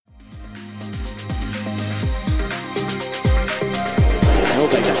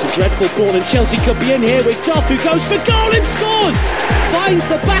It's a dreadful ball and Chelsea could be in here with Duff, who goes for goal and scores! Finds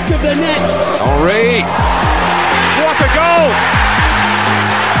the back of the net. Henry! What a goal!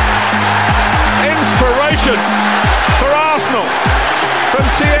 Inspiration for Arsenal from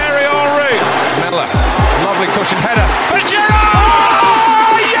Thierry Henry. Miller, lovely cushion header. And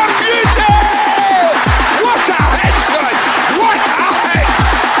Giroud! You beauty! What a head, son! What a head!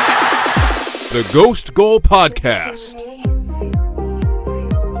 The Ghost Goal Podcast.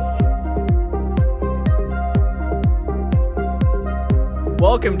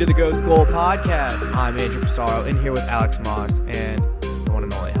 Welcome to the Ghost Goal Podcast. I'm Andrew Pissarro, in here with Alex Moss and the one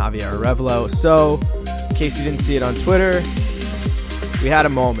and only Javier Arevalo. So, in case you didn't see it on Twitter, we had a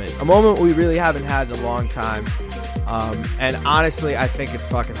moment we really haven't had in a long time. And honestly, I think it's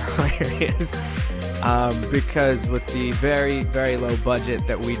fucking hilarious. Because with the very, very low budget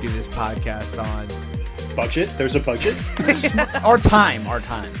that we do this podcast on. Budget? There's a budget? Our time.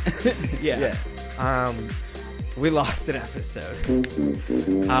 Yeah. We lost an episode.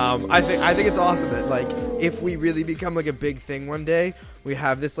 I think it's awesome that, like, if we really become like a big thing one day, we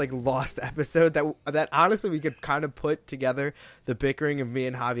have this like lost episode that honestly we could kind of put together the bickering of me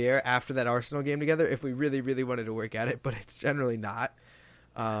and Javier after that Arsenal game together if we really, really wanted to work at it, but it's generally not.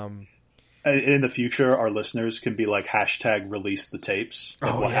 In the future, our listeners can be like hashtag release the tapes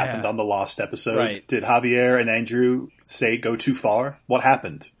of what happened on the lost episode. Right. Did Javier and Andrew say go too far? What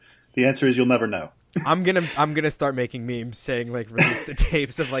happened? The answer is you'll never know. I'm gonna start making memes saying like release the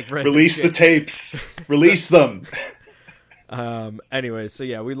tapes of like release the tapes, release them. Anyway, so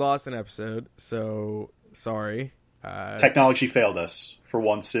yeah, we lost an episode. So sorry. Technology failed us for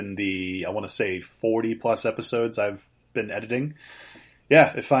once in the, I want to say 40 plus episodes I've been editing.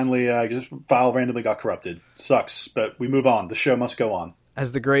 Yeah, it finally just file randomly got corrupted. Sucks, but we move on. The show must go on.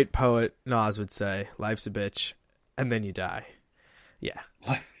 As the great poet Nas would say, life's a bitch, and then you die. Yeah.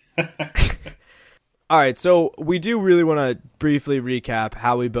 All right, so we do really want to briefly recap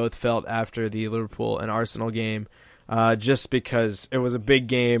how we both felt after the Liverpool and Arsenal game, just because it was a big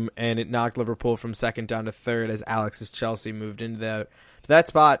game and it knocked Liverpool from second down to third as Alex's Chelsea moved into that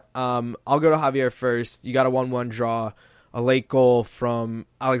spot. I'll go to Javier first. You got a 1-1 draw, a late goal from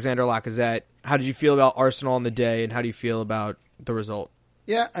Alexander Lacazette. How did you feel about Arsenal on the day, and how do you feel about the result?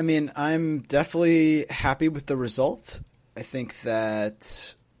 Yeah, I mean, I'm definitely happy with the result. I think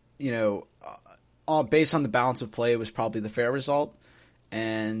that, based on the balance of play, it was probably the fair result.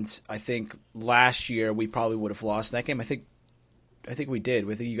 And I think last year we probably would have lost that game. I think we did.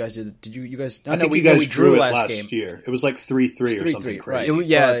 I think you guys did. Did you guys? No, I think we drew it last game. year. It was like 3-3 or something crazy.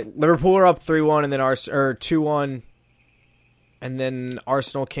 Right. Liverpool were up 3-1 and then 2-1. And then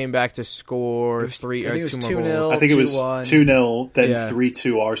Arsenal came back to score 3 or 2 more goals. I think it was 2-0, then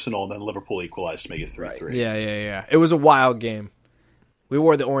 3-2 Arsenal, then Liverpool equalized to make it 3-3. Right. Yeah. It was a wild game. We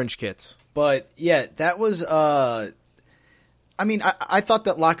wore the orange kits. But, yeah, that was I thought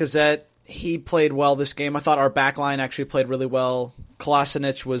that Lacazette, he played well this game. I thought our backline actually played really well.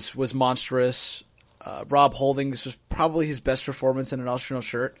 Kolasinac was monstrous. Rob Holding, this was probably his best performance in an Arsenal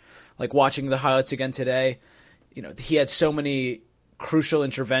shirt. Like, watching the highlights again today, he had so many crucial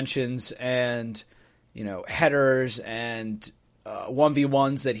interventions and, headers and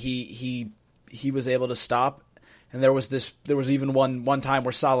 1v1s that he was able to stop. And there was even one time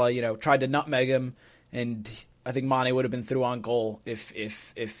where Salah, tried to nutmeg him, and I think Mane would have been through on goal if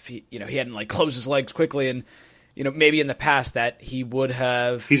he, he hadn't like closed his legs quickly, and maybe in the past that he would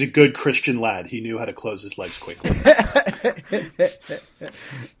have. He's a good Christian lad. He knew how to close his legs quickly.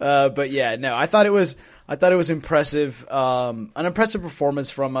 But yeah, no, I thought it was impressive, an impressive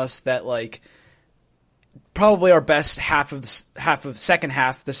performance from us. That like probably our best half of second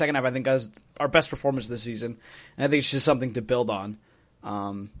half. The second half, I think, was our best performance this season, and I think it's just something to build on.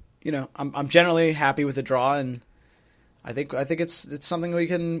 I'm generally happy with the draw, and I think it's something we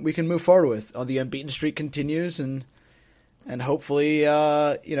can move forward with. The unbeaten streak continues, and hopefully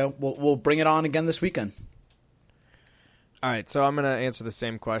we'll bring it on again this weekend. All right, so I'm going to answer the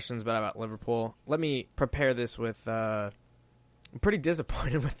same questions, but about Liverpool. Let me prepare this with I'm pretty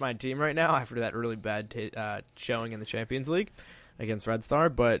disappointed with my team right now after that really bad showing in the Champions League against Red Star.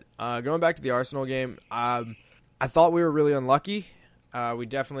 But going back to the Arsenal game, I thought we were really unlucky. We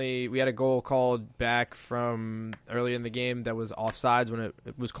had a goal called back from early in the game that was offsides. When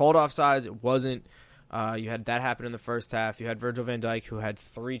it was called offsides, it wasn't. You had that happen in the first half. You had Virgil van Dijk, who had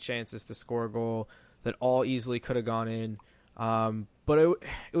 3 chances to score a goal that all easily could have gone in. But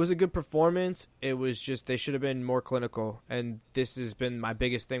it was a good performance. It was just they should have been more clinical, and this has been my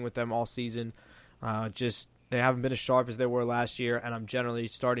biggest thing with them all season. Just they haven't been as sharp as they were last year, and I'm generally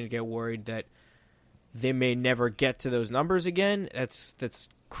starting to get worried that they may never get to those numbers again. That's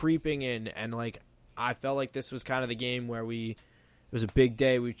creeping in, and like I felt like this was kind of the game where it was a big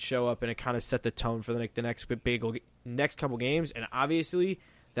day. We'd show up, and it kind of set the tone for the next couple games, and obviously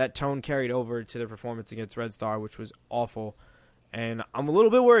that tone carried over to the performance against Red Star, which was awful. And I'm a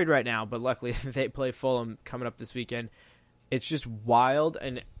little bit worried right now, but luckily they play Fulham coming up this weekend. It's just wild,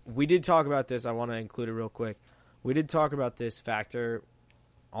 and we did talk about this. I want to include it real quick. We did talk about this factor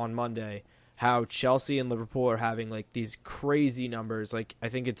on Monday, how Chelsea and Liverpool are having like these crazy numbers. Like I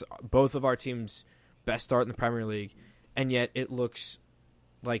think it's both of our teams' best start in the Premier League, and yet it looks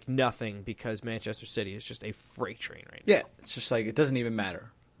like nothing because Manchester City is just a freight train right now. Yeah, it's just like it doesn't even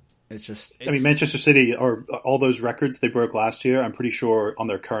matter. It's just. I mean, Manchester City are all those records they broke last year. I'm pretty sure on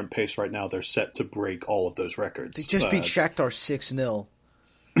their current pace right now, they're set to break all of those records. They just beat Shakhtar 6-0.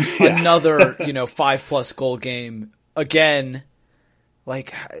 Yeah. Another 5+ goal game again.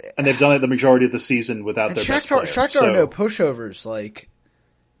 Like, and they've done it the majority of the season without their best player. Shakhtar are no pushovers. Like,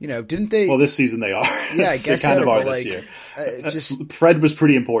 didn't they? Well, this season they are. Yeah, I guess they kind so, of are this year. Just Fred was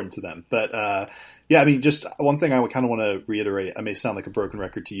pretty important to them, but yeah, I mean, just one thing I would kind of want to reiterate. I may sound like a broken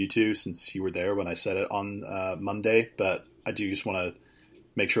record to you two, since you were there when I said it on Monday, but I do just want to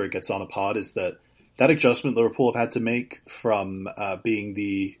make sure it gets on a pod. Is that adjustment Liverpool have had to make from being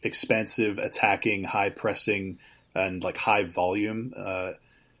the expansive, attacking, high pressing, and like high volume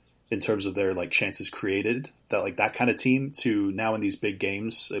in terms of their like chances created, that kind of team, to now in these big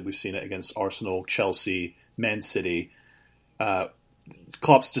games. We've seen it against Arsenal, Chelsea, Man City.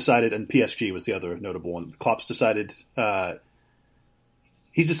 Klopp's decided, and PSG was the other notable one. Klopp's decided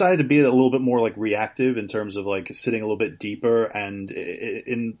he's decided to be a little bit more like reactive in terms of like sitting a little bit deeper, and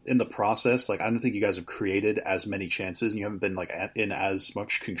in the process, like I don't think you guys have created as many chances, and you haven't been like in as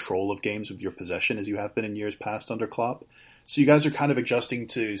much control of games with your possession as you have been in years past under Klopp. So you guys are kind of adjusting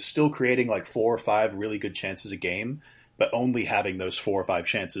to still creating like 4 or 5 really good chances a game, but only having those 4 or 5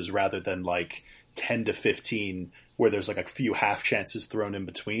 chances rather than like 10 to 15 where there's like a few half chances thrown in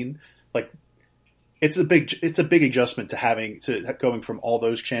between. Like it's a big adjustment to going from all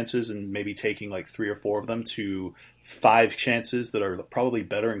those chances and maybe taking like 3 or 4 of them to 5 chances that are probably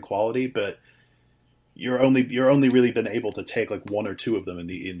better in quality, but you're only really been able to take like 1 or 2 of them in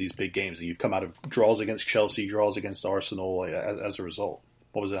these big games, and you've come out of draws against Chelsea, draws against Arsenal as a result.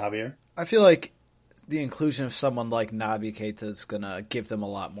 What was it, Javier? I feel like the inclusion of someone like Naby Keita is going to give them a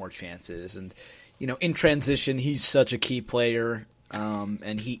lot more chances, and in transition, he's such a key player.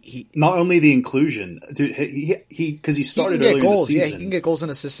 And he not only the inclusion, dude. He because he started earlier goals. in the season. Yeah, he can get goals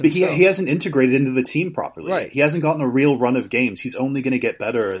and assists. But he hasn't integrated into the team properly. Right. He hasn't gotten a real run of games. He's only going to get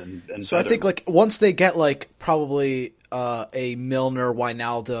better and so better. I think like once they get like probably a Milner,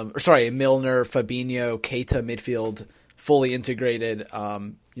 Wijnaldum, Fabinho, Keita midfield fully integrated.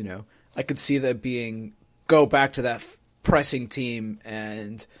 I could see that go back to that pressing team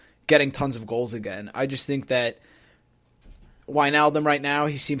and getting tons of goals again. I just think that Wijnaldum right now,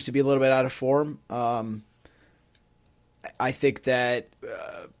 he seems to be a little bit out of form. I think that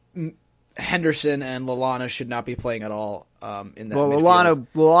Henderson and Lallana should not be playing at all in that midfield.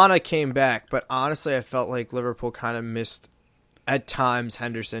 Lallana came back, but honestly I felt like Liverpool kind of missed at times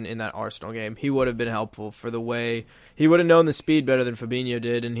Henderson in that Arsenal game. He would have been helpful for the way he would have known the speed better than Fabinho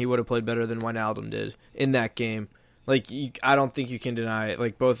did, and he would have played better than Wijnaldum did in that game. Like, I don't think you can deny it.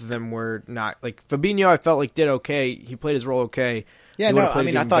 Like, both of them were not... Like, Fabinho, I felt like, did okay. He played his role okay. Yeah, no, I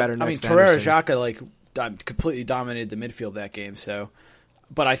mean, Torreira Xhaka, like, completely dominated the midfield that game, so...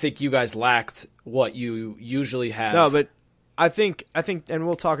 But I think you guys lacked what you usually have. No, but I think, and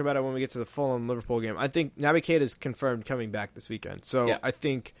we'll talk about it when we get to the Fulham-Liverpool game, I think Naby Keita is confirmed coming back this weekend. So, yeah. I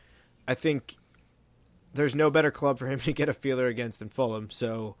think there's no better club for him to get a feeler against than Fulham,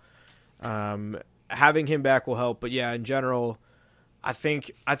 so... having him back will help, but yeah, in general, I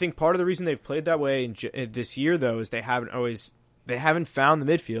think part of the reason they've played that way this year, though, is they haven't found the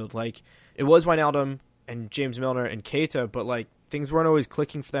midfield. Like, it was Wijnaldum and James Milner and Keita, but like things weren't always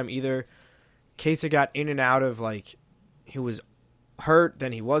clicking for them either. Keita got in and out of, like, he was hurt,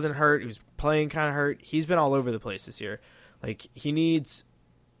 then he wasn't hurt, he was playing kind of hurt. He's been all over the place this year. Like, he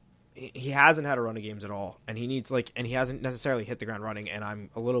hasn't had a run of games at all, and he hasn't necessarily hit the ground running, and I'm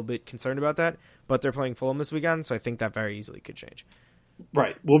a little bit concerned about that. But they're playing Fulham this weekend, so I think that very easily could change.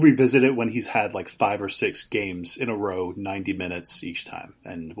 Right. We'll revisit it when he's had like 5 or 6 games in a row, 90 minutes each time,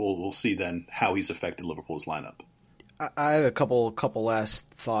 and we'll see then how he's affected Liverpool's lineup. I have a couple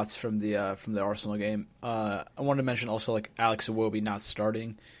last thoughts from the Arsenal game. I wanted to mention also like Alex Iwobi not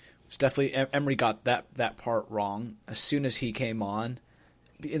starting. It's definitely Emery got that part wrong. As soon as he came on,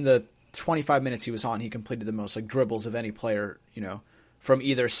 in the 25 minutes he was on, he completed the most like dribbles of any player, from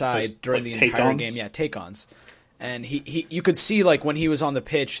either side during the entire game. Yeah, take-ons. and he you could see like when he was on the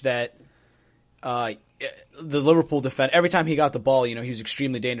pitch that the Liverpool defense, every time he got the ball, he was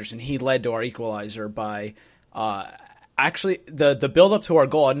extremely dangerous, and he led to our equalizer by actually the build up to our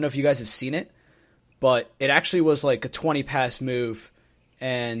goal. I don't know if you guys have seen it, but it actually was like a 20 pass move,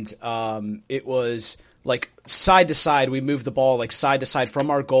 and it was like side to side. We moved the ball like side to side from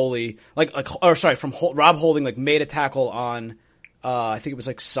our goalie, from Rob Holding, like made a tackle on I think it was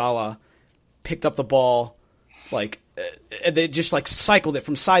like Salah, picked up the ball, like they just like cycled it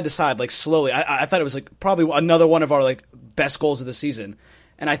from side to side like slowly. I thought it was like probably another one of our like best goals of the season,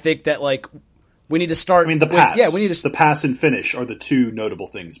 and I think that like we need to start. I mean, the pass. The pass and finish are the two notable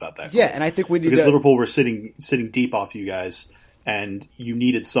things about that goal. Yeah, and I think we need because Liverpool were sitting deep off you guys, and you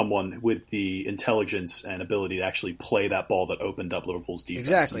needed someone with the intelligence and ability to actually play that ball that opened up Liverpool's defense.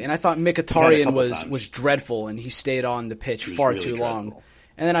 Exactly, and I thought Mkhitaryan was dreadful, and he stayed on the pitch far too long.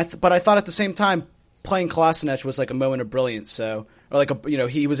 And then I thought at the same time playing Kolasinac was like a moment of brilliance. So, or like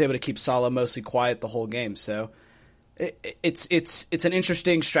he was able to keep Salah mostly quiet the whole game. So it's an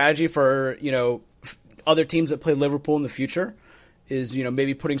interesting strategy for other teams that play Liverpool in the future. Is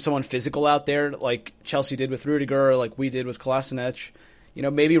maybe putting someone physical out there like Chelsea did with Rudiger, or like we did with Kolasinac.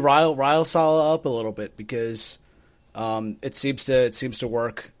 Maybe rile Salah up a little bit because it seems to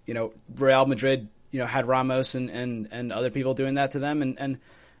work. Real Madrid had Ramos and other people doing that to them, and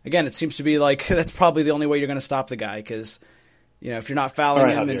again it seems to be like that's probably the only way you're going to stop the guy because if you're not fouling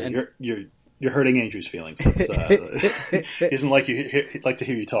him Javier, you're hurting Andrew's feelings. He doesn't like to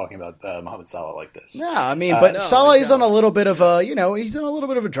hear you talking about Mohamed Salah like this. No, I mean, but Salah is on a little bit of a he's in a little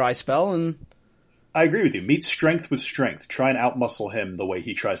bit of a dry spell, and I agree with you. Meet strength with strength. Try and outmuscle him the way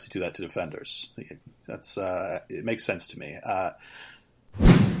he tries to do that to defenders. That's it makes sense to me.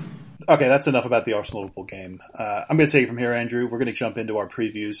 Okay, that's enough about the Arsenal-Liverpool game. I'm going to take it from here, Andrew. We're going to jump into our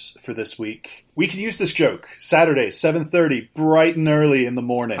previews for this week. We can use this joke. Saturday, 7:30, bright and early in the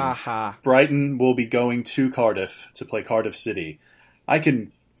morning. Aha. Brighton will be going to Cardiff to play Cardiff City. I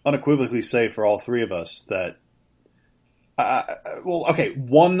can unequivocally say for all three of us that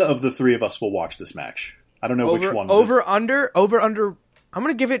one of the three of us will watch this match. I don't know which one. Over under. I'm going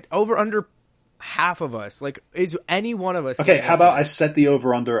to give it over under half of us. Like, is any one of us? Okay, how about I set the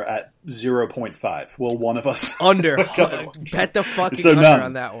over under at 0.5? Will one of us under? Bet the fucking under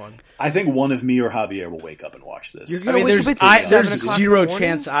on that one. I think one of me or Javier will wake up and watch this. There's zero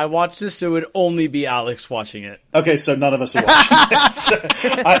chance I watch this. So it would only be Alex watching it. Okay, so none of us are watching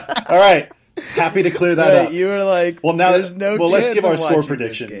this. All right. Happy to clear that up. You were like, well, now there's no chance. Let's give our score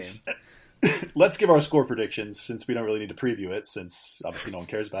predictions. Let's give our score predictions since we don't really need to preview it since obviously no one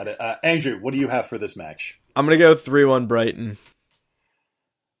cares about it. Andrew, what do you have for this match? I'm going to go 3-1 Brighton.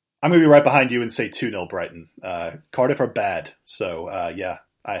 I'm going to be right behind you and say 2-0 Brighton. Cardiff are bad, so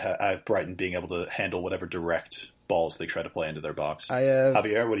I have Brighton being able to handle whatever direct balls they try to play into their box. I have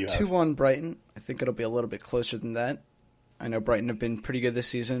Javier, what do you have? 2-1 Brighton. I think it'll be a little bit closer than that. I know Brighton have been pretty good this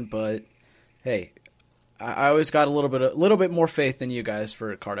season, but hey, I always got a little bit more faith than you guys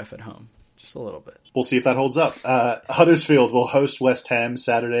for Cardiff at home. Just a little bit. We'll see if that holds up. Huddersfield will host West Ham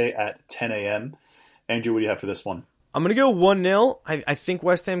Saturday at 10 a.m. Andrew, what do you have for this one? I'm going to go 1-0. I think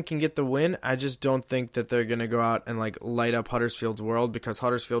West Ham can get the win. I just don't think that they're going to go out and like light up Huddersfield's world because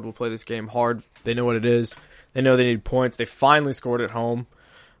Huddersfield will play this game hard. They know what it is. They know they need points. They finally scored at home.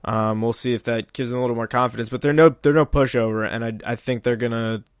 We'll see if that gives them a little more confidence, but they're no pushover, and I think they're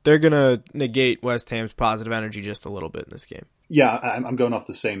gonna negate West Ham's positive energy just a little bit in this game. Yeah, I'm going off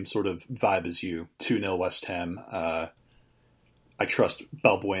the same sort of vibe as you. 2-0 West Ham. I trust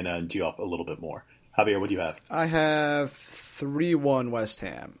Balbuena and Diop a little bit more. Javier, what do you have? I have 3-1 West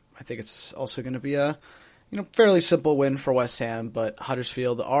Ham. I think it's also going to be a fairly simple win for West Ham, but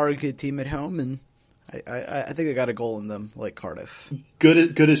Huddersfield are a good team at home, and I think they got a goal in them, like Cardiff.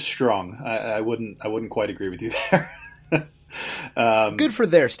 Good is strong. I wouldn't quite agree with you there. Good for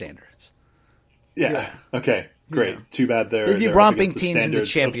their standards. Yeah. Okay. Great. Yeah. Too bad they're romping teams in the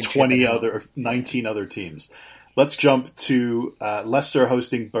championship. 19 other teams. Let's jump to Leicester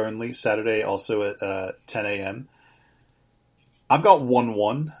hosting Burnley Saturday, also at 10 a.m. I've got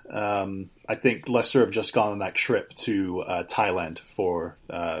 1-1. I think Leicester have just gone on that trip to Thailand for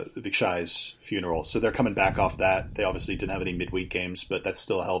Vikshai's funeral. So they're coming back off that. They obviously didn't have any midweek games, but that's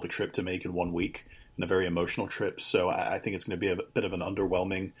still a hell of a trip to make in 1 week and a very emotional trip. So I think it's going to be a bit of an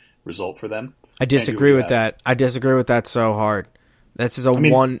underwhelming result for them. I disagree with that. I disagree with that so hard. This is a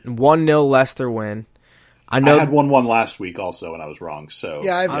 1-0 Leicester win. I had 1-1 last week also, and I was wrong. So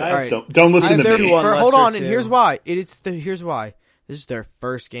yeah, don't listen to me. Hold on, and here's why. Here's why. This is their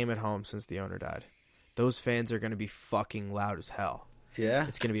first game at home since the owner died. Those fans are going to be fucking loud as hell. Yeah.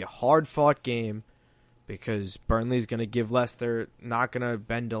 It's going to be a hard-fought game because Burnley's going to give Leicester, not going to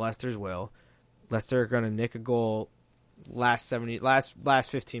bend to Leicester's will. Leicester are going to nick a goal last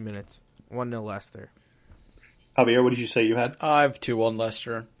 15 minutes. 1-0 Leicester. Javier, what did you say you had? I have 2-1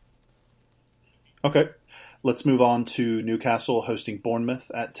 Leicester. Okay. Let's move on to Newcastle hosting Bournemouth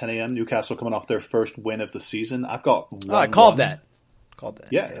at 10 a.m. Newcastle coming off their first win of the season. I've got 1-1. I called that.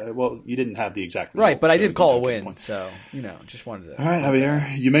 Yeah, well, you didn't have the exact right, result, but I so did call a you win, point. so, just wanted to... All right,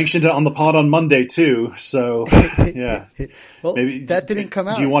 Javier, you mentioned it on the pod on Monday, too, so, yeah. Well, maybe that didn't come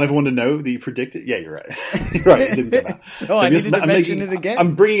out. Do you want everyone to know that you predicted? Yeah, you're right. You're right, it didn't come out. So I needed to mention it again.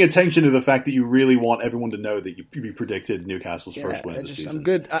 I'm bringing attention to the fact that you really want everyone to know that you predicted Newcastle's first win of the season. I'm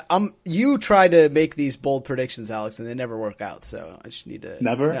good. You try to make these bold predictions, Alex, and they never work out, so I just need to...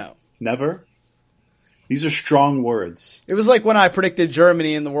 Never? No. Never? These are strong words. It was like when I predicted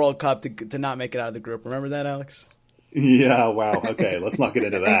Germany in the World Cup to not make it out of the group. Remember that, Alex? Yeah, wow. Okay, let's not get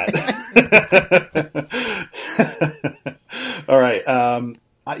into that. All right.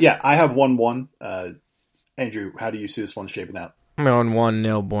 I have 1-1. Andrew, how do you see this one shaping out? I'm on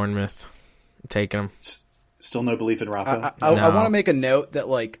 1-0 Bournemouth. I'm taking them. Still no belief in Rafa? I want to make a note that,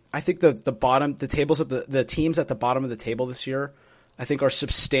 I think the teams at the bottom of the table this year, I think, are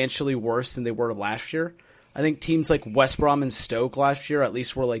substantially worse than they were last year. I think teams like West Brom and Stoke last year at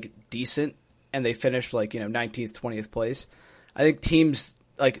least were decent, and they finished 19th, 20th place. I think teams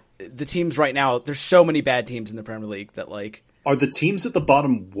the teams right now, there's so many bad teams in the Premier League that Are the teams at the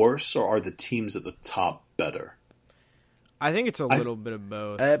bottom worse, or are the teams at the top better? I think it's a little bit of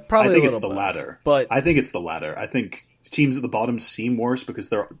both. Probably I think a it's little the both, latter. But I think it's the latter. I think teams at the bottom seem worse because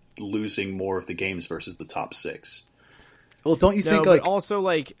they're losing more of the games versus the top six. Well, don't you think but also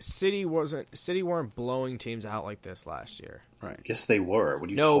City weren't blowing teams out like this last year. Right. Yes, they were.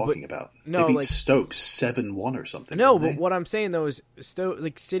 What are you talking about? No, they beat Stoke 7-1 or something. No, but what I'm saying though is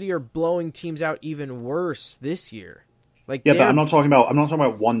City are blowing teams out even worse this year. But I'm not talking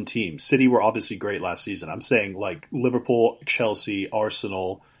about one team. City were obviously great last season. I'm saying Liverpool, Chelsea,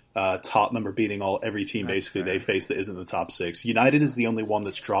 Arsenal, Tottenham are beating every team basically they face that isn't the top six. United is the only one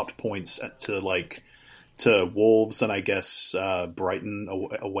that's dropped points to Wolves and I guess Brighton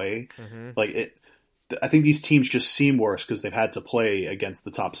away. Mm-hmm. I think these teams just seem worse because they've had to play against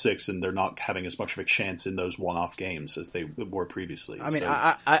the top six and they're not having as much of a chance in those one-off games as they were previously. I mean,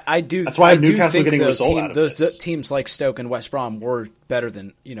 I do. That's why I Newcastle do think getting a result out of those this. teams like Stoke and West Brom were better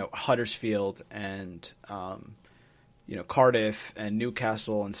than Huddersfield and Cardiff and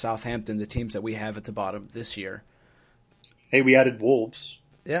Newcastle and Southampton, the teams that we have at the bottom this year. Hey, we added Wolves.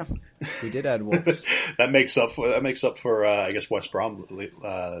 Yeah, we did add Wolves. that makes up for I guess West Brom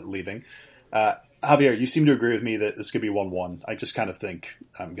leaving. Javier, you seem to agree with me that this could be 1-1. I just kind of think,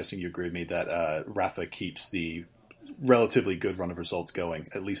 I'm guessing you agree with me, that Rafa keeps the relatively good run of results going,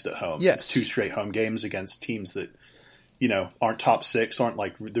 at least at home. Yes. It's 2 straight home games against teams that, aren't top six, aren't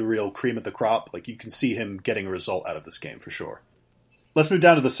the real cream of the crop. You can see him getting a result out of this game for sure. Let's move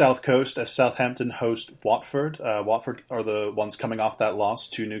down to the South Coast as Southampton host Watford. Watford are the ones coming off that loss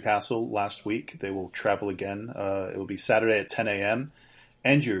to Newcastle last week. They will travel again. It will be Saturday at 10 a.m.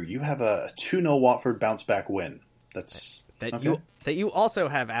 Andrew, you have a 2-0 Watford bounce-back win. That you also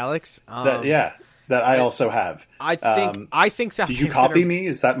have, Alex. That I also have. I think Southampton. Did you copy me?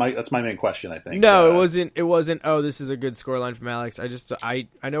 That's my main question? I think. No, it wasn't. Oh, this is a good scoreline from Alex. I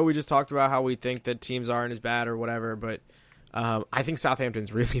know we just talked about how we think that teams aren't as bad or whatever, but I think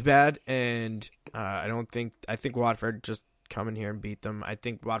Southampton's really bad, and I think Watford just come in here and beat them. I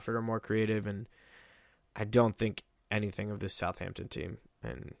think Watford are more creative, and I don't think anything of this Southampton team.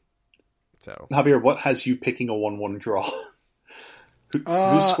 And so, Javier, what has you picking a 1-1 draw?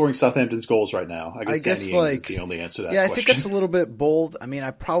 Who's scoring Southampton's goals right now? I guess Danny Ings is the only answer to that question. I think that's a little bit bold. I mean, I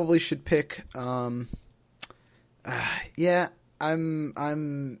probably should pick. Maybe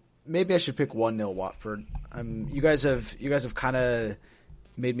I should pick 1-0 Watford. You guys have kind of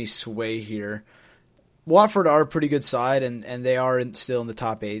made me sway here. Watford are a pretty good side, and they are still in the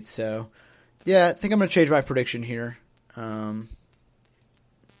top 8. So, yeah, I think I'm going to change my prediction here.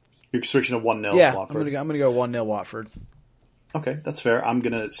 You're switching to 1-0 yeah, Watford? I'm going to go 1-0 Watford. Okay, that's fair. I'm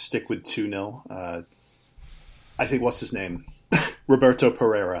going to stick with 2-0. I think, what's his name? Roberto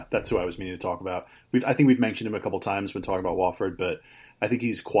Pereira. That's who I was meaning to talk about. I think we've mentioned him a couple times when talking about Watford, but I think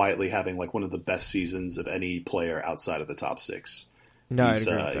he's quietly having one of the best seasons of any player outside of the top 6. No, I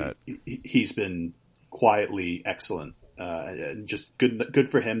agree with that. He's been quietly excellent. And just good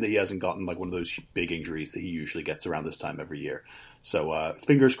for him that he hasn't gotten one of those big injuries that he usually gets around this time every year. So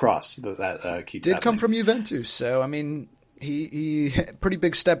fingers crossed that keeps happening. Did come from Juventus, so I mean he pretty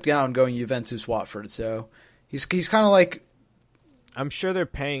big step down going Juventus Watford. So he's kind of I'm sure they're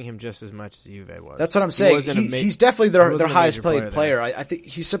paying him just as much as Juve was. That's what I'm saying. He's definitely their highest paid player. I think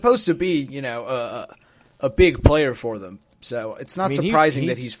he's supposed to be, a big player for them. So it's not surprising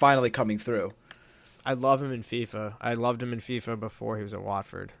that he's finally coming through. I love him in FIFA. I loved him in FIFA before he was at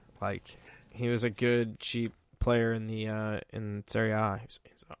Watford. Like, he was a good, cheap player in the in Serie A.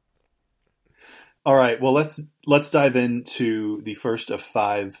 All right, well, let's dive into the first of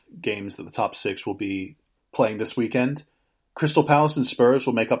 5 games that the top 6 will be playing this weekend. Crystal Palace and Spurs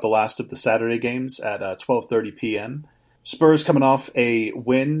will make up the last of the Saturday games at 12:30 p.m. Spurs coming off a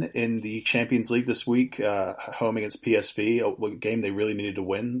win in the Champions League this week, home against PSV, a game they really needed to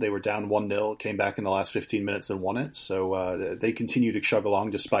win. They were down 1-0, came back in the last 15 minutes and won it. So they continue to chug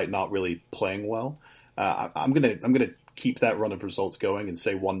along despite not really playing well. I'm gonna keep that run of results going and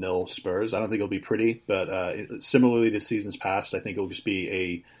say 1-0 Spurs. I don't think it'll be pretty, but similarly to seasons past, I think it'll just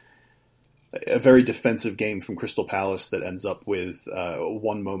be a very defensive game from Crystal Palace that ends up with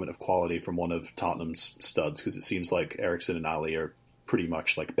one moment of quality from one of Tottenham's studs, because it seems like Eriksen and Ali are pretty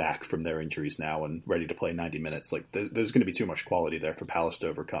much like back from their injuries now and ready to play 90 minutes. Like there's going to be too much quality there for Palace to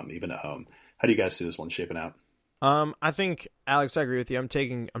overcome, even at home. How do you guys see this one shaping out? I think, Alex, I agree with you. I'm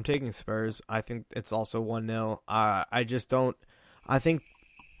taking Spurs. I think it's also 1-0. I just don't. I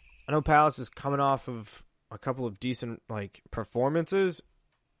know Palace is coming off of a couple of decent performances.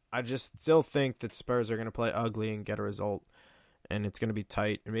 I just still think that Spurs are going to play ugly and get a result, and it's going to be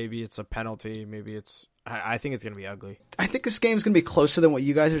tight. Maybe it's a penalty. Maybe it's. I think it's going to be ugly. I think this game's going to be closer than what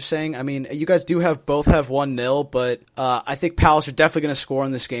you guys are saying. I mean, you guys both have 1-0, but I think Palace are definitely going to score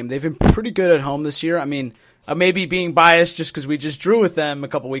in this game. They've been pretty good at home this year. I mean, I may be being biased just because we just drew with them a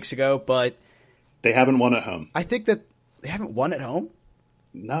couple weeks ago, but they haven't won at home. I think that they haven't won at home.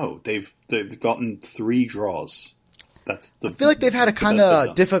 No, they've gotten 3 draws. I feel like they've had a kind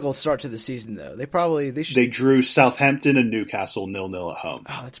of difficult start to the season, though. They drew Southampton and Newcastle 0-0 at home.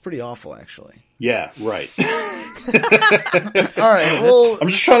 Oh, that's pretty awful, actually. Yeah, right. All right. Well, I'm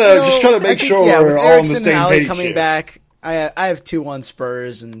just trying to make sure we're all on the same page coming here. back. I have 2-1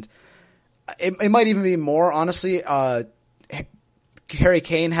 Spurs, and it might even be more. Honestly, Harry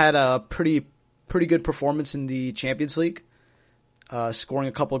Kane had a pretty good performance in the Champions League, scoring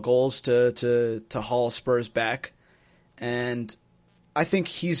a couple of goals to haul Spurs back. And I think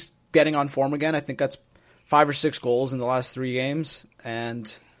he's getting on form again. I think that's 5 or 6 goals in the last 3 games.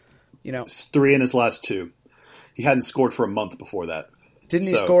 And, It's 3 in his last 2. He hadn't scored for a month before that. Hasn't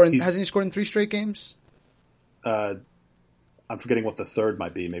he scored in 3 straight games? I'm forgetting what the third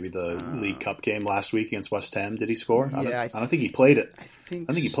might be. Maybe the League Cup game last week against West Ham. Did he score? Yeah, I don't think he played it. I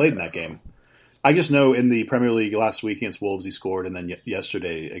think he played in that game. I just know in the Premier League last week against Wolves he scored, and then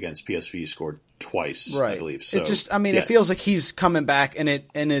yesterday against PSV he scored twice, right. I believe. So, it feels like he's coming back, and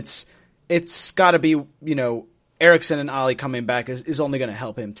it's got to be, Eriksen and Ali coming back is only going to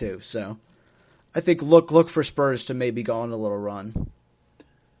help him too. So I think look for Spurs to maybe go on a little run.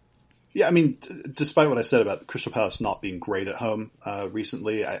 Yeah, I mean, despite what I said about Crystal Palace not being great at home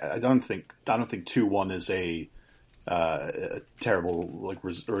recently, I don't think 2-1 is a terrible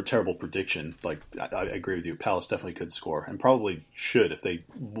terrible prediction. I agree with you. Palace definitely could score and probably should if they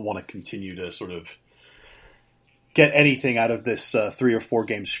want to continue to sort of get anything out of this 3 or 4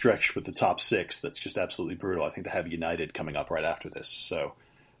 game stretch with the top 6. That's just absolutely brutal. I think they have United coming up right after this. So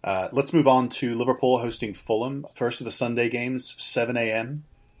let's move on to Liverpool hosting Fulham. First of the Sunday games, 7 a.m.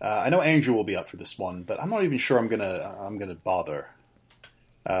 I know Andrew will be up for this one, but I'm not even sure I'm gonna bother.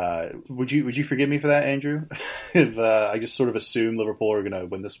 Would you forgive me for that, Andrew? If I just sort of assume Liverpool are going to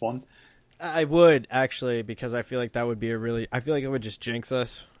win this one? I would, actually, because I feel like that would be I feel like it would just jinx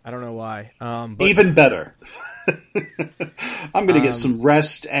us. I don't know why. But even better. I'm going to get some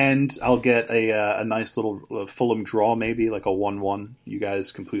rest, and I'll get a nice little Fulham draw, maybe like a 1-1. You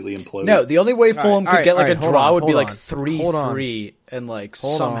guys completely implode. No, the only way Fulham could get a draw would be 3-3 and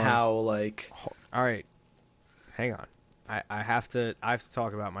somehow All right, hang on. I have to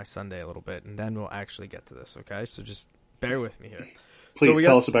talk about my Sunday a little bit, and then we'll actually get to this, okay? So just bear with me here. Please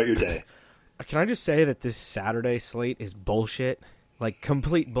tell us about your day. Can I just say that this Saturday slate is bullshit?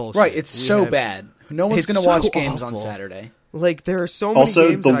 Complete bullshit. Right, it's bad. No one's going to watch games on Saturday. There are so many games that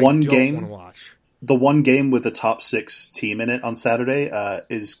I don't want to watch. The one game with the top 6 team in it on Saturday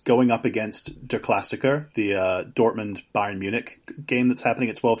is going up against Der Klassiker, the Dortmund-Bayern Munich game that's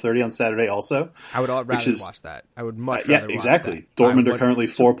happening at 12:30 on Saturday also. I would rather watch that. I would much rather watch exactly. that. Dortmund are currently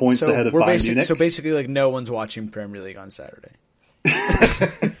 4 points ahead of Bayern Munich. So basically, no one's watching Premier League on Saturday.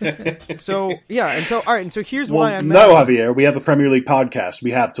 So yeah, and so all right, and so here's Well, why I'm no, mad. Javier, we have a Premier League podcast.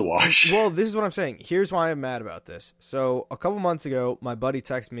 We have to watch. Well, this is what I'm saying. Here's why I'm mad about this. So a couple months ago, my buddy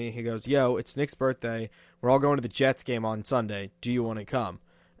texted me. He goes, "Yo, it's Nick's birthday. We're all going to the Jets game on Sunday. Do you want to come?"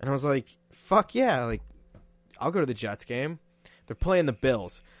 And I was like, "Fuck yeah! Like, I'll go to the Jets game. They're playing the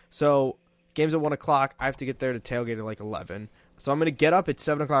Bills. So game's at 1 o'clock. I have to get there to tailgate at like 11. So I'm gonna get up at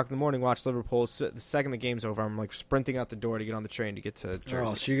 7 o'clock in the morning, watch Liverpool. So the second the game's over, I'm like sprinting out the door to get on the train to get to Jersey.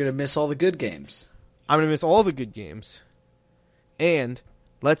 Oh, so you're gonna miss all the good games. I'm gonna miss all the good games. And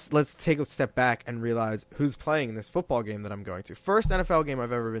let's take a step back and realize who's playing in this football game that I'm going to. First NFL game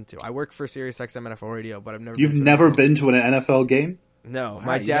I've ever been to. I work for SiriusXM NFL Radio, but I've never. You've been to never been to an NFL game? No, Wow,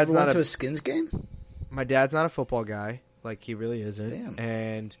 my you dad's never not went a to a Skins game. my dad's not a football guy. Like he really isn't. Damn.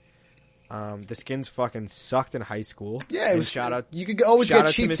 And the Skins fucking sucked in high school. Yeah, it And was. shout out. You could always shout get out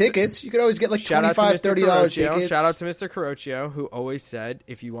to cheap Mr. tickets. You could always get like Shout out to $25, Mr. $30 Carocchio. tickets. Shout out to Mr. Carocchio, who always said,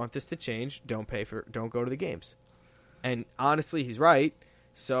 "If you want this to change, don't go to the games." And honestly, he's right.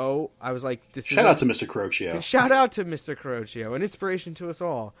 So I was like, "This Shout is out to Mr. Crocio. shout out to Mr. Carocchio, an inspiration to us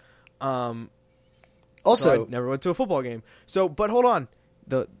all." So Also, I never went to a football game. So, but hold on,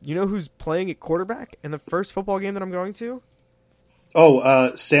 you know who's playing at quarterback in the first football game that I'm going to?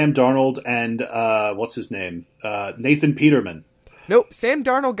 Oh, Sam Darnold and what's his name? Nathan Peterman. Nope, Sam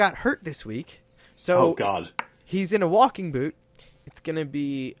Darnold got hurt this week. So Oh God. he's in a walking boot. It's gonna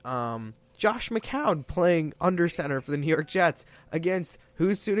be Josh McCown playing under center for the New York Jets against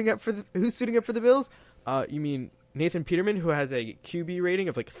who's suiting up for the Bills? You mean Nathan Peterman, who has a QB rating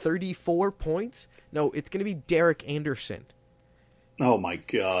of like 34 points? No, it's gonna be Derek Anderson. Oh my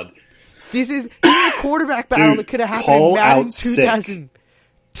God. This is a quarterback battle Dude, that could have happened call in Madden out sick. 2000.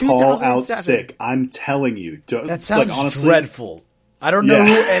 Call out 2007. sick. I'm telling you. that sounds like, honestly, dreadful. I don't know Yeah.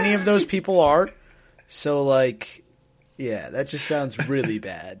 who any of those people are. So like, yeah, that just sounds really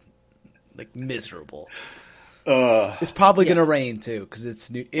bad. Like miserable. It's probably gonna rain too because it's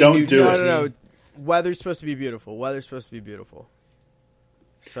in Don't New do it. Jersey. No. Weather's supposed to be beautiful.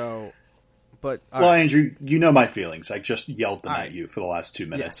 So, but all Well, right. Andrew, you know my feelings. I just yelled them All at right. you for the last 2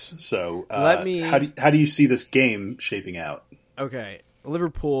 minutes. So, Let me- how do you see this game shaping out? Okay,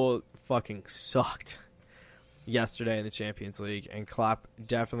 Liverpool fucking sucked yesterday in the Champions League, and Klopp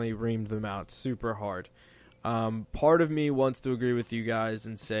definitely reamed them out super hard. Part of me wants to agree with you guys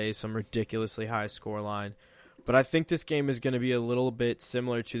and say some ridiculously high scoreline, but I think this game is going to be a little bit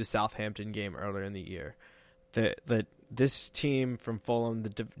similar to the Southampton game earlier in the year. That this team from Fulham, the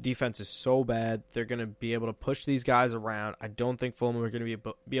defense is so bad, they're going to be able to push these guys around. I don't think Fulham are going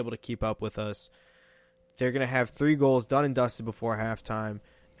to be able to keep up with us. They're going to have 3 goals done and dusted before halftime,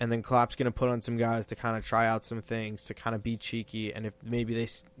 and then Klopp's going to put on some guys to kind of try out some things, to kind of be cheeky, and if maybe they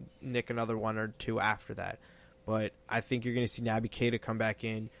nick another 1 or 2 after that. But I think you're going to see Naby Keita come back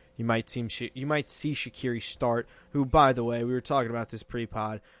in. You might see Shaqiri start, who, by the way, we were talking about this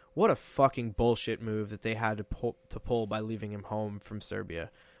pre-pod. What a fucking bullshit move that they had to pull by leaving him home from Serbia.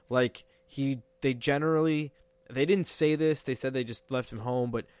 Like, they didn't say this. They said they just left him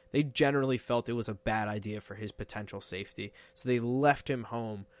home, but they generally felt it was a bad idea for his potential safety. So they left him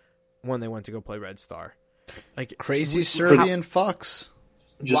home when they went to go play Red Star. Like Crazy Serbian fucks.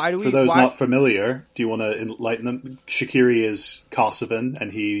 Just Why do for we- those why- not familiar, do you want to enlighten them? Shaqiri is Kosovan,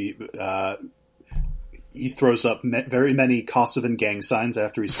 and he throws up very many Kosovan gang signs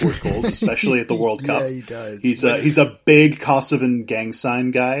after he scores goals, especially at the World Cup. Yeah, he does. He's a big Kosovan gang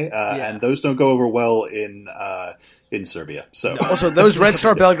sign guy, and those don't go over well in Serbia. So Also, those Red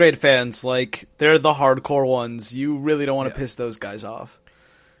Star Belgrade fans, like, they're the hardcore ones. You really don't want to piss those guys off.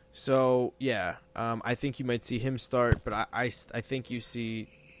 So, yeah, I think you might see him start, but I think you see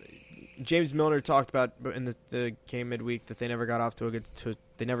James Milner talked about in the game midweek that they never got off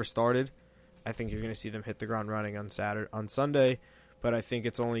they never started. I think you're going to see them hit the ground running on Sunday, but I think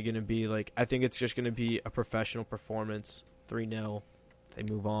it's only going to be I think it's just going to be a professional performance, 3-0. They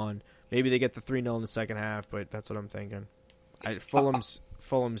move on. Maybe they get the 3-0 in the second half, but that's what I'm thinking.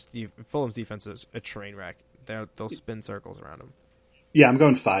 Fulham's defense is a train wreck. They'll spin circles around them. yeah, I'm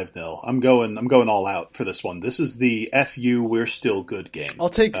going 5-0. I'm going all out for this one. This is the FU we're still good game. I'll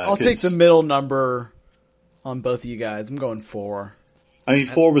take the middle number on both of you guys. I'm going 4. I mean,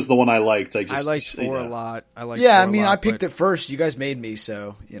 4 was the one I liked. I liked 4 a lot. I picked it first. You guys made me,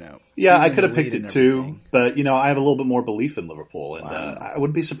 so, you know. Yeah, I even could have the picked lead it and too, everything. but I have a little bit more belief in Liverpool, and I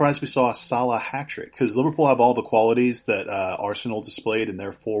wouldn't be surprised if we saw a Salah hat trick because Liverpool have all the qualities that Arsenal displayed in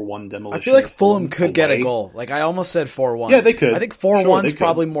their 4-1 demolition. I feel like of Fulham could get a away. goal. Like, I almost said 4-1. Yeah, they could. I think Sure, 4-1's they could.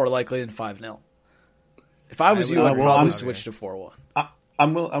 probably more likely than 5-0. If I was you, I'd well, probably I'm- switch to 4-1.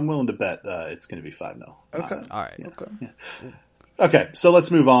 I'm willing to bet it's going to be 5-0. Okay. All right. Okay. Okay, so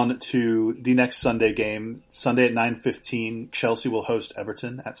let's move on to the next Sunday game. Sunday at 9:15, Chelsea will host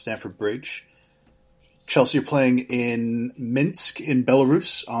Everton at Stamford Bridge. Chelsea are playing in Minsk in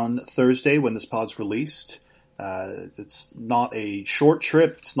Belarus on Thursday when this pod's released. It's not a short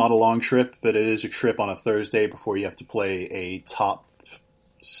trip, it's not a long trip, but it is a trip on a Thursday before you have to play a top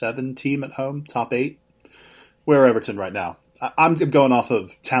 7 team at home, top 8. Where are Everton right now? I'm going off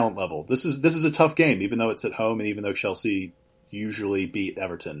of talent level. This is a tough game, even though it's at home and even though Chelsea usually beat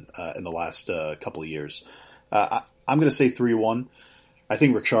Everton in the last couple of years. I'm going to say 3-1. I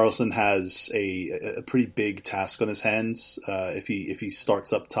think Richarlison has a pretty big task on his hands. If he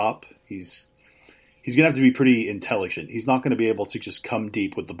starts up top, he's going to have to be pretty intelligent. He's not going to be able to just come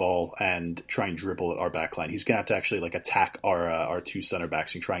deep with the ball and try and dribble at our backline. He's going to have to actually attack our 2 center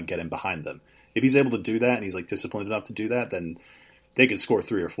backs and try and get in behind them. If he's able to do that and he's disciplined enough to do that, then they could score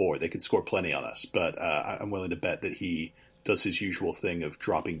 3 or 4. They could score plenty on us. But I'm willing to bet that he does his usual thing of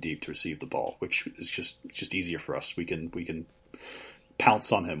dropping deep to receive the ball, which is just easier for us. We can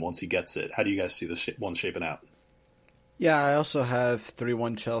pounce on him once he gets it. How do you guys see this one shaping out? Yeah, I also have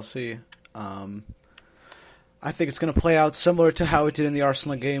 3-1 Chelsea. I think it's going to play out similar to how it did in the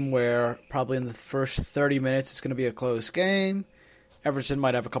Arsenal game, where probably in the first 30 minutes it's going to be a close game. Everton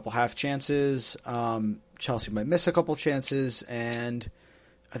might have a couple half chances. Chelsea might miss a couple chances, and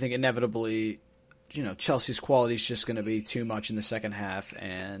I think inevitably, Chelsea's quality is just going to be too much in the second half,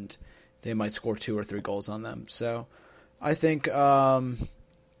 and they might score 2 or 3 goals on them. So I think, I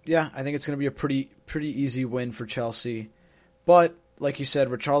think it's going to be a pretty easy win for Chelsea. But like you said,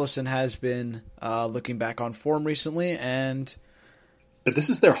 Richarlison has been looking back on form recently, but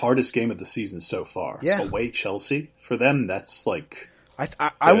this is their hardest game of the season so far. Yeah. Away Chelsea, for them, that's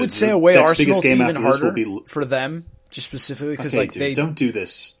I would say away Arsenal's even harder be for them, just specifically because they don't do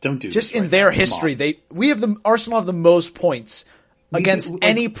this. Don't do just this. In right their now. history, Arsenal have the most points against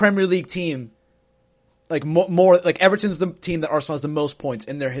any Premier League team. More Everton's the team that Arsenal has the most points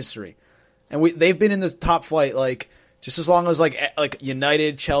in their history, and they've been in the top flight just as long as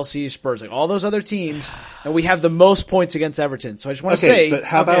United, Chelsea, Spurs, all those other teams, and we have the most points against Everton. So I just want to say but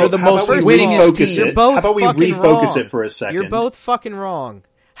how about, they're the how most about we winningest refocus team. it? How about we refocus it for a second? You're both fucking wrong.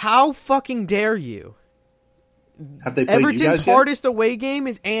 How fucking dare you? Have they played Everton's you guys yet? hardest away game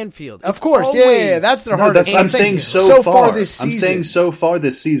is Anfield. Of course, Always. yeah, that's their hardest. I'm saying so far this season. I'm saying so far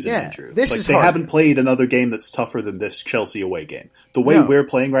this season, Yeah, Andrew. this is they hard. haven't played another game that's tougher than this Chelsea away game. The way we're